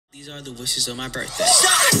These are the wishes of my birthday.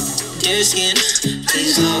 Dear skin,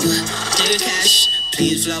 please flow. Dear cash,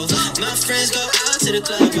 please flow. My friends go out to the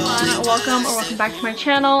club. Welcome back to my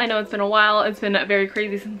channel. I know it's been a while. It's been very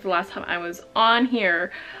crazy since the last time I was on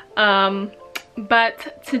here.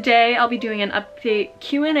 But today I'll be doing an update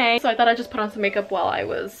Q&A. So I thought I'd just put on some makeup while I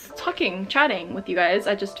was chatting with you guys.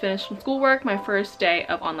 I just finished some schoolwork, my first day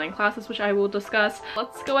of online classes, which I will discuss.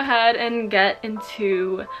 Let's go ahead and get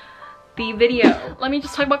into the video. Let me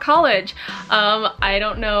just talk about college. I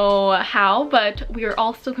don't know how, but we are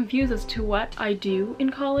all still confused as to what I do in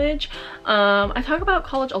college. I talk about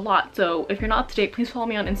college a lot, so if you're not up to date, please follow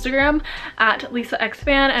me on Instagram at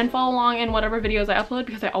 @LisaXFan and follow along in whatever videos I upload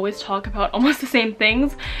because I always talk about almost the same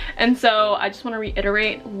things. And so I just want to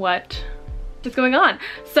reiterate what is going on.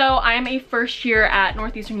 So I am a first year at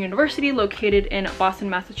Northeastern University located in Boston,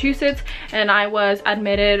 Massachusetts, and I was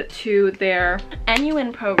admitted to their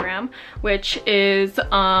NUN program, which is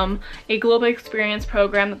a global experience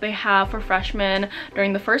program that they have for freshmen.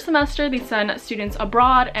 During the first semester they send students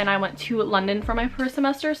abroad, and I went to London for my first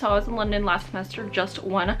semester. So I was in London last semester, just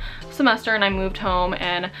one semester, and I moved home,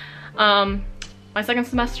 and my second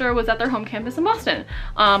semester was at their home campus in Boston.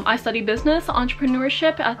 I studied business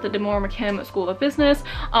entrepreneurship at the DeMoore McKim School of Business.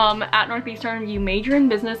 At Northeastern, you major in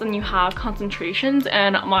business and you have concentrations,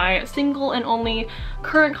 and my single and only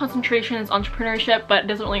current concentration is entrepreneurship, but it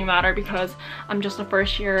doesn't really matter because I'm just a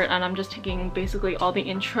first year and I'm just taking basically all the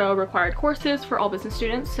intro required courses for all business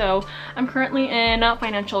students. So I'm currently in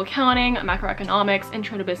financial accounting, macroeconomics,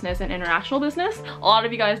 intro to business, and international business. A lot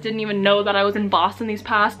of you guys didn't even know that I was in Boston these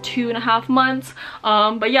past 2.5 months.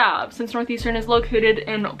 But yeah, since Northeastern is located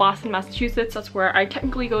in Boston, Massachusetts, that's where I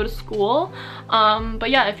technically go to school. But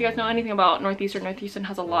yeah, if you guys know anything about Northeastern, Northeastern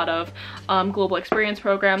has a lot of global experience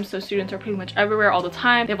programs, so students are pretty much everywhere all the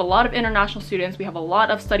time. They have a lot of international students, we have a lot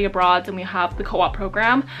of study abroads, and we have the co-op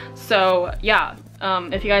program. So yeah,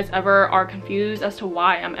 if you guys ever are confused as to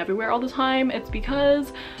why I'm everywhere all the time, it's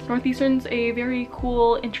because Northeastern's a very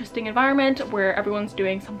cool, interesting environment where everyone's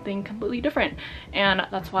doing something completely different. And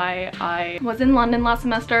that's why I was in London last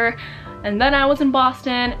semester, and then I was in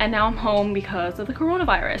Boston, and now I'm home because of the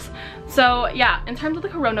coronavirus. So yeah, in terms of the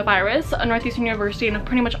coronavirus, Northeastern University and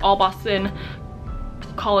pretty much all Boston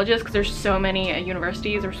colleges, because there's so many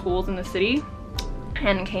universities or schools in the city,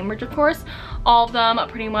 and in Cambridge, of course, all of them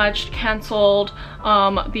pretty much canceled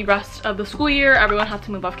the rest of the school year. Everyone had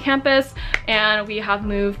to move off campus, and we have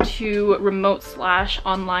moved to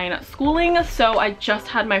remote/online schooling. So I just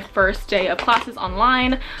had my first day of classes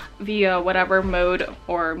online via whatever mode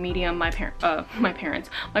or medium my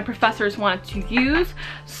professors wanted to use.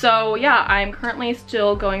 So yeah, I'm currently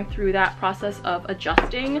still going through that process of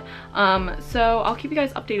adjusting. So I'll keep you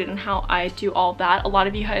guys updated on how I do all that. A lot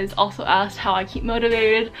of you guys also asked how I keep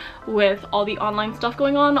motivated with all the online stuff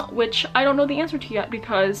going on, which I don't know the answer to yet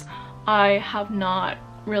because I have not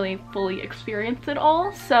really fully experienced it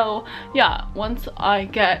all. So yeah, once I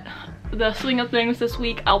get the swing of things this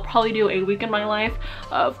week, I'll probably do a week in my life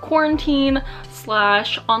of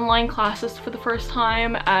quarantine/online classes for the first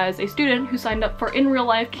time as a student who signed up for in real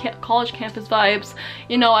life college campus vibes.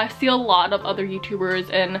 You know, I see a lot of other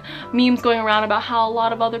YouTubers and memes going around about how a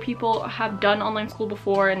lot of other people have done online school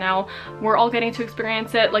before, and now we're all getting to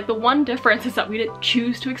experience it. Like, the one difference is that we didn't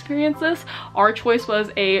choose to experience this. Our choice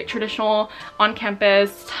was a traditional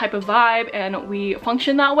on-campus type of vibe, and we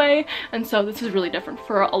function that way. And so this is really different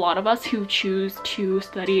for a lot of us who choose to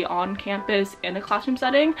study on campus in a classroom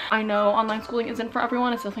setting. I know online schooling isn't for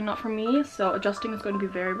everyone, it's definitely not for me, so adjusting is going to be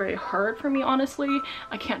very, very hard for me, honestly.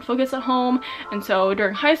 I can't focus at home, and so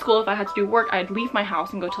during high school, if I had to do work, I'd leave my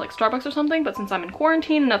house and go to like Starbucks or something, but since I'm in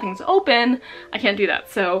quarantine and nothing's open, I can't do that.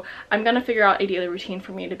 So I'm gonna figure out a daily routine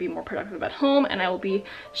for me to be more productive at home, and I will be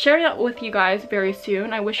sharing that with you guys very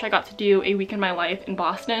soon. I wish I got to do a week in my life in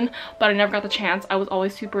Boston, but I never got the chance. I was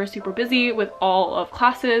always super busy with all of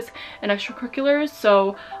classes and extracurriculars.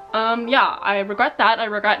 So yeah, I regret that. I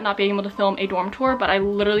regret not being able to film a dorm tour, but I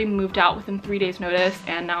literally moved out within 3 days notice,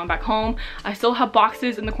 and now I'm back home. I still have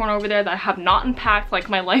boxes in the corner over there that I have not unpacked. Like,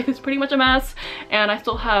 my life is pretty much a mess, and I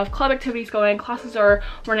still have club activities going, classes are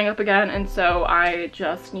running up again, and so I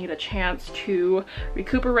just need a chance to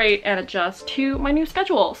recuperate and adjust to my new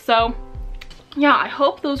schedule. So yeah, I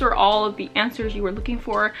hope those are all of the answers you were looking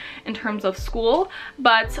for in terms of school.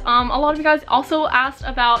 But a lot of you guys also asked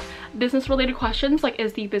about business related questions, like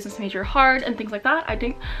is the business major hard and things like that. I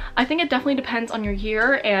think it definitely depends on your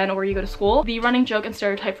year and where you go to school. The running joke and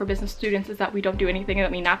stereotype for business students is that we don't do anything and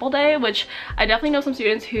that we nap all day, which I definitely know some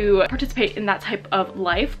students who participate in that type of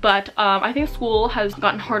life. But I think school has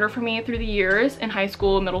gotten harder for me through the years in high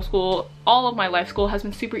school, middle school, all of my life, school has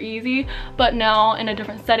been super easy, but now in a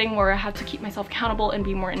different setting where I have to keep myself accountable and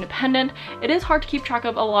be more independent, it is hard to keep track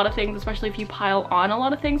of a lot of things, especially if you pile on a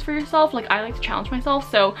lot of things for yourself. Like, I like to challenge myself,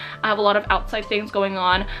 so I have a lot of outside things going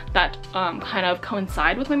on that kind of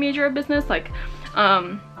coincide with my major of business, like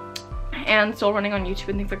and still running on YouTube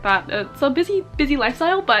and things like that. It's a busy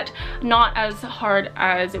lifestyle, but not as hard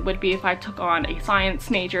as it would be if I took on a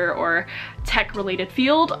science major or tech related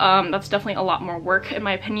field. That's definitely a lot more work in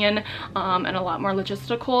my opinion, and a lot more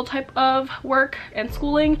logistical type of work and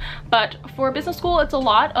schooling. But for business school, it's a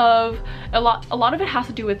lot of it has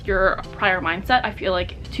to do with your prior mindset. I feel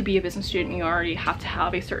like to be a business student, you already have to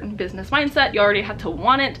have a certain business mindset. You already have to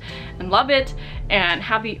want it and love it and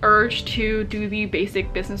have the urge to do the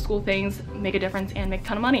basic business school things, make a difference, and make a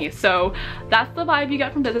ton of money. So that's the vibe you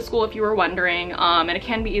get from business school, if you were wondering. And it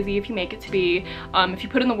can be easy if you make it to be. If you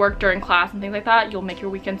put in the work during class and things like that, you'll make your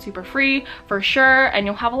weekend super free for sure, and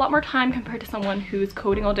you'll have a lot more time compared to someone who's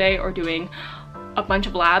coding all day or doing a bunch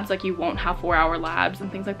of labs. Like, you won't have 4-hour labs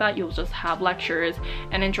and things like that. You'll just have lectures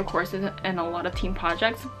and intro courses and a lot of team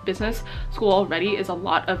projects. Business school already is a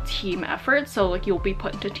lot of team effort, so like you'll be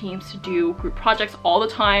put into teams to do group projects all the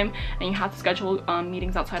time, and you have to schedule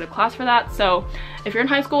meetings outside of class for that. So if you're in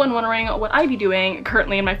high school and wondering what I'd be doing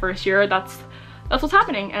currently in my first year, that's what's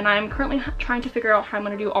happening. And I'm currently trying to figure out how I'm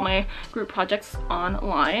gonna do all my group projects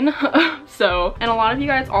online. So, and a lot of you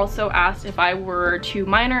guys also asked if I were to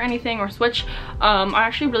minor anything or switch. I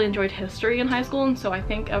actually really enjoyed history in high school, and so I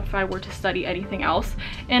think if I were to study anything else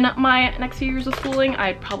in my next few years of schooling,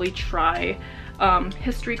 I'd probably try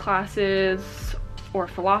history classes or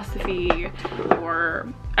philosophy or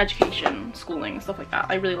education, schooling, stuff like that.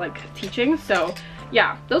 I really like teaching, so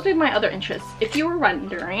yeah, those are my other interests, if you were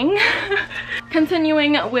wondering.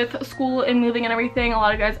 Continuing with school and moving and everything, a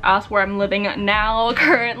lot of you guys asked where I'm living now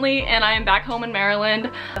currently, and I am back home in Maryland.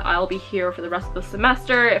 I'll be here for the rest of the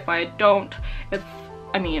semester. If I don't,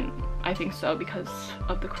 I think so because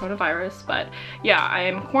of the coronavirus, but yeah, I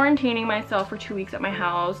am quarantining myself for 2 weeks at my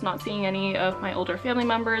house, not seeing any of my older family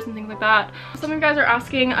members and things like that. Some of you guys are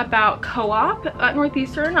asking about co-op at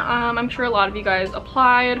Northeastern. I'm sure a lot of you guys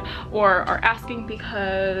applied or are asking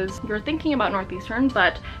because you're thinking about Northeastern,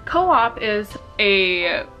 but co-op is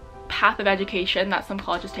a path of education that some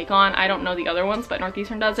colleges take on. I don't know the other ones, but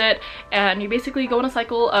Northeastern does it, and you basically go in a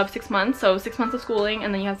cycle of 6 months, so 6 months of schooling,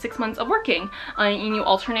 and then you have 6 months of working, and you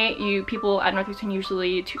alternate. People at Northeastern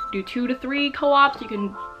usually do 2 to 3 co-ops. You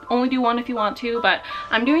can only do 1 if you want to, but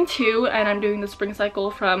I'm doing 2, and I'm doing the spring cycle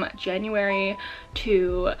from January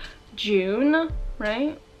to June,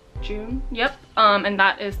 right? June, yep. And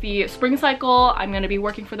that is the spring cycle. I'm going to be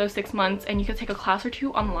working for those 6 months, and you can take a class or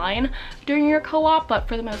 2 online during your co-op, but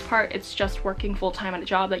for the most part it's just working full-time at a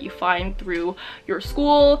job that you find through your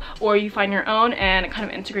school or you find your own and kind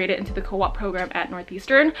of integrate it into the co-op program at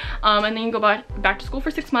Northeastern. And then you go back to school for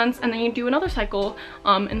 6 months, and then you do another cycle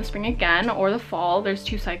in the spring again or the fall. There's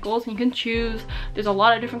 2 cycles, and you can choose. There's a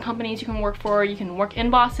lot of different companies you can work for. You can work in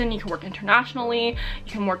Boston, you can work internationally,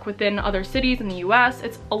 you can work within other cities in the US.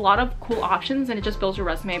 It's a lot of cool options, and it just builds your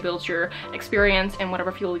resume, builds your experience in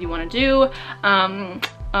whatever field you want to do.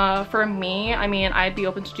 For me, I'd be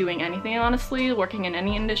open to doing anything, honestly, working in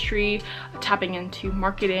any industry, tapping into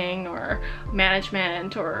marketing or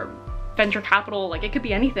management or venture capital. Like, it could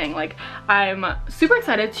be anything. Like, I'm super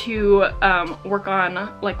excited to work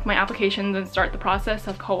on like my applications and start the process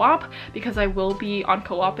of co-op, because I will be on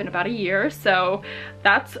co-op in about a year, so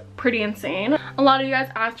that's pretty insane. A lot of you guys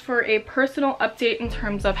asked for a personal update in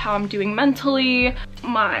terms of how I'm doing mentally,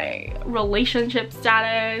 my relationship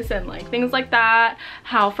status, and like things like that,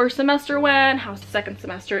 how first semester went, how second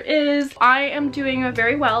semester is. I am doing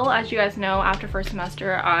very well. As you guys know, after first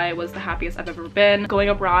semester I was the happiest I've ever been. Going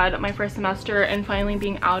abroad my first semester and finally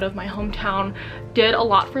being out of my hometown did a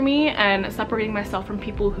lot for me, and separating myself from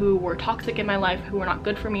people who were toxic in my life, who were not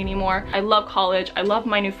good for me anymore. I love college, I love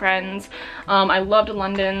my new friends, I loved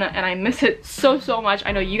London, and I miss it so much.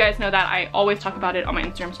 I know you guys know that. I always talk about it on my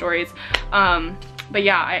Instagram stories. But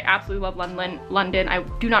yeah, I absolutely love London. I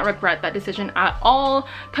do not regret that decision at all,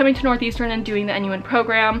 coming to Northeastern and doing the NUN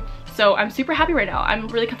program. So I'm super happy right now. I'm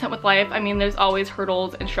really content with life. There's always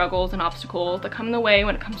hurdles and struggles and obstacles that come in the way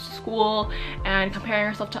when it comes to school and comparing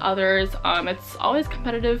yourself to others. It's always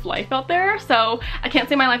competitive life out there. So I can't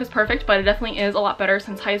say my life is perfect, but it definitely is a lot better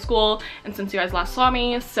since high school and since you guys last saw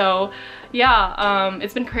me. So yeah,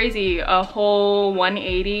 it's been crazy. A whole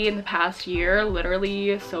 180 in the past year,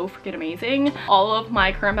 literally so freaking amazing. All of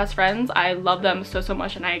my current best friends, I love them so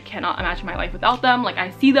much, and I cannot imagine my life without them. Like,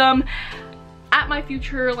 I see them at my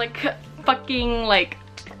future, like, fucking, like,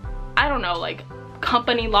 I don't know, like,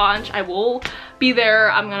 company launch. I will be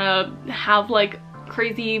there. I'm gonna have like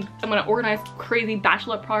I'm gonna organize crazy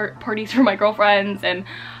bachelor parties for my girlfriends, and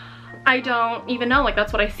I don't even know, like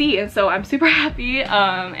that's what I see, and so I'm super happy,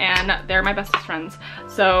 and they're my bestest friends.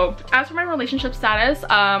 So as for my relationship status, a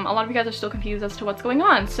lot of you guys are still confused as to what's going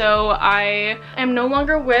on. So I am no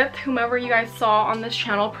longer with whomever you guys saw on this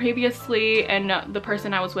channel previously, and the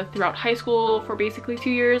person I was with throughout high school for basically 2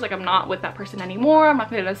 years. Like I'm not with that person anymore. I'm not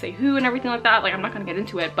gonna say who and everything like that. Like I'm not gonna get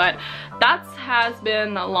into it, but that has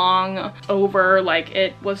been long over. Like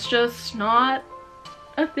it was just not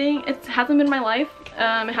a thing. It hasn't been my life.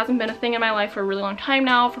 It hasn't been a thing in my life for a really long time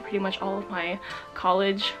now, for pretty much all of my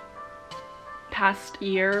college past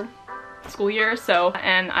year, school year. So,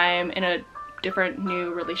 and I'm in a different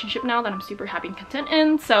new relationship now that I'm super happy and content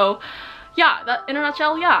in. So yeah, that in a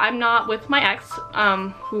nutshell, yeah, I'm not with my ex,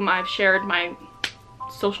 whom I've shared my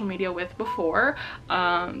social media with before,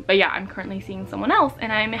 but yeah, I'm currently seeing someone else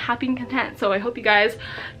and I'm happy and content. So I hope you guys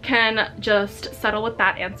can just settle with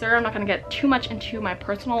that answer. I'm not gonna get too much into my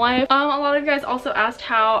personal life. A lot of you guys also asked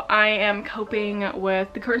how I am coping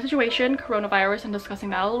with the current situation, coronavirus, and discussing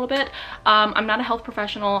that a little bit. I'm not a health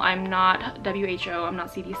professional, I'm not WHO, I'm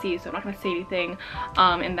not CDC, so I'm not gonna say anything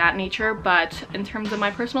in that nature. But in terms of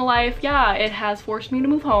my personal life, yeah, it has forced me to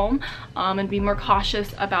move home and be more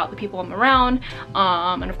cautious about the people I'm around,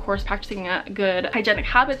 and of course practicing good hygienic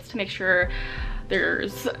habits to make sure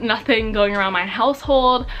there's nothing going around my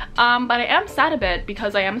household. But I am sad a bit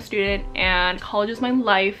because I am a student and college is my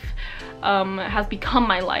life, has become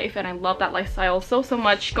my life, and I love that lifestyle so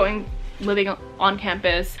much, living on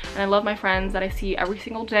campus, and I love my friends that I see every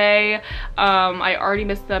single day. I already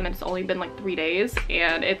missed them, and it's only been like 3 days,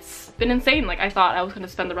 and it's been insane. Like I thought I was going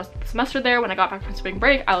to spend the rest of the semester there. When I got back from spring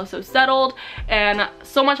break, I was so settled, and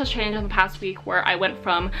so much has changed in the past week, where I went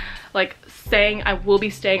from like saying I will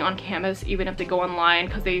be staying on campus even if they go online,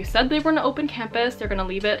 because they said they were going to open campus, they're going to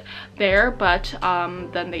leave it there, but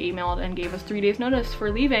then they emailed and gave us 3 days notice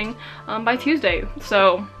for leaving by Tuesday.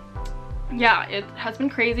 So yeah, it has been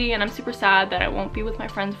crazy, and I'm super sad that I won't be with my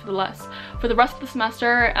friends for the rest of the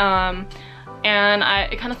semester. And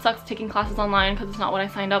it kind of sucks taking classes online because it's not what I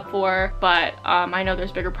signed up for, but I know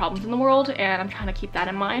there's bigger problems in the world, and I'm trying to keep that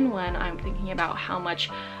in mind when I'm thinking about how much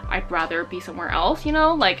I'd rather be somewhere else, you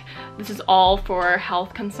know? Like this is all for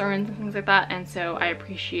health concerns and things like that, and so I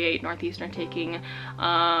appreciate Northeastern taking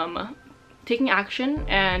action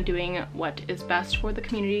and doing what is best for the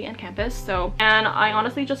community and campus. So, and I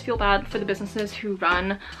honestly just feel bad for the businesses who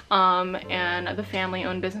run and the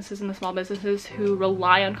family-owned businesses and the small businesses who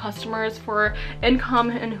rely on customers for income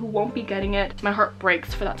and who won't be getting it. My heart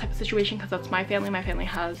breaks for that type of situation because that's my family. My family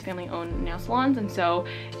has family-owned nail salons, and so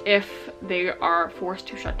if they are forced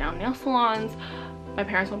to shut down nail salons, my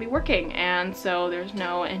parents won't be working, and so there's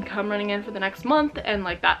no income running in for the next month, and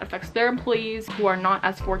like that affects their employees who are not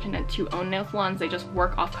as fortunate to own nail salons. They just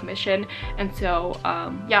work off commission, and so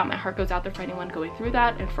yeah, my heart goes out there for anyone going through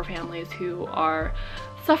that, and for families who are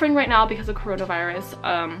suffering right now because of coronavirus,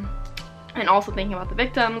 and also thinking about the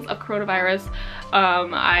victims of coronavirus.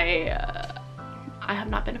 I have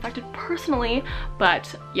not been affected personally,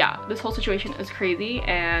 but yeah, this whole situation is crazy,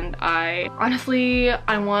 and I want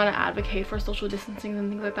to advocate for social distancing and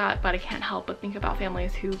things like that, but I can't help but think about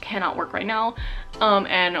families who cannot work right now,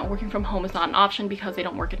 and working from home is not an option because they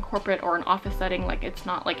don't work in corporate or an office setting. Like it's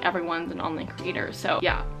not like everyone's an online creator. So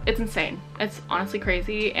yeah, it's insane. It's honestly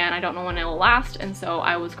crazy, and I don't know when it will last, and so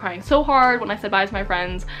I was crying so hard when I said bye to my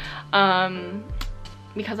friends,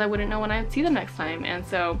 because I wouldn't know when I'd see them next time. And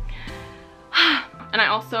so and I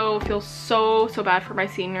also feel so bad for my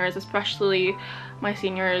seniors, especially my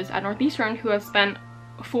seniors at Northeastern who have spent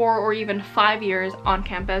 4 or even 5 years on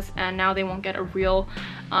campus, and now they won't get a real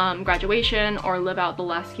graduation or live out the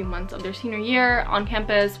last few months of their senior year on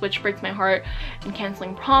campus, which breaks my heart. And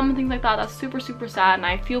canceling prom and things like that, that's super sad, and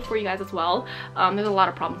I feel for you guys as well. There's a lot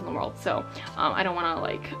of problems in the world, so I don't want to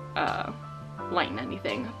like lighten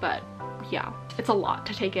anything, but yeah, it's a lot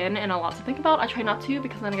to take in and a lot to think about. I try not to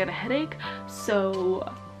because then I get a headache. So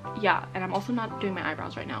yeah, and I'm also not doing my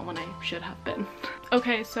eyebrows right now when I should have been.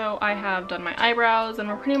 Okay, so I have done my eyebrows and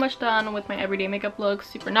we're pretty much done with my everyday makeup look,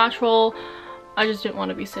 super natural. I just didn't want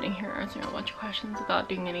to be sitting here answering a bunch of questions without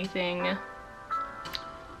doing anything,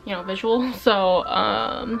 you know, visual. So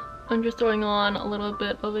I'm just throwing on a little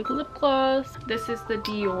bit of like lip gloss. This is the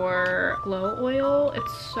Dior Glow Oil.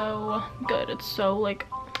 It's so good. It's so like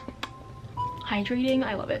hydrating.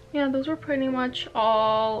 I love it. Yeah, those were pretty much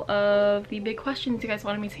all of the big questions you guys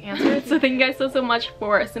wanted me to answer. So thank you guys so much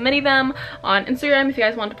for submitting them on Instagram. If you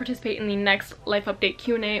guys want to participate in the next life update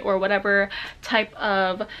Q&A or whatever type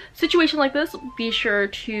of situation like this, be sure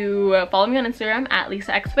to follow me on Instagram at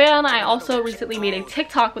 @LisaXFan. I also recently made a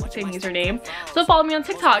TikTok with the same username, so follow me on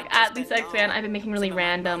TikTok at @LisaXFan. I've been making really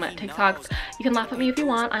random TikToks. You can laugh at me if you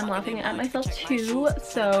want. I'm laughing at myself too.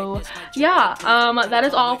 So yeah, that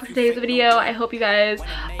is all for today's video. I hope you guys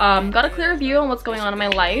got a clear view on what's going on in my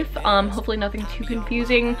life. Hopefully nothing too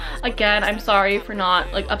confusing. Again, I'm sorry for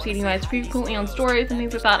not like updating you guys frequently on stories and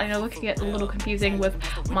things like that. I know it can get a little confusing with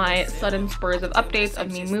my sudden spurs of updates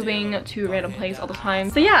of me moving to a random place all the time.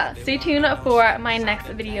 So yeah, stay tuned for my next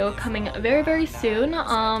video coming very soon.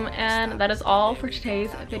 And that is all for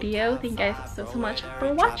today's video. Thank you guys so much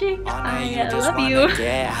for watching. I love you.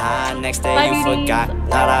 Next day Bye, you beauties. forgot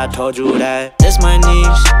that I told you that this my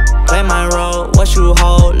niche. Play my role, what you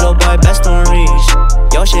hold, little boy best don't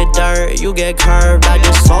reach. Your shit dirt, you get curved, I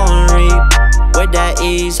just saw and reap. With that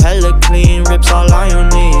ease, hella clean, rips all on your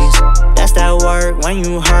knees. That's that work when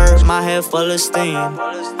you hurt, my head full of steam.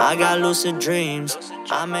 I got lucid dreams,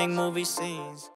 I make movie scenes.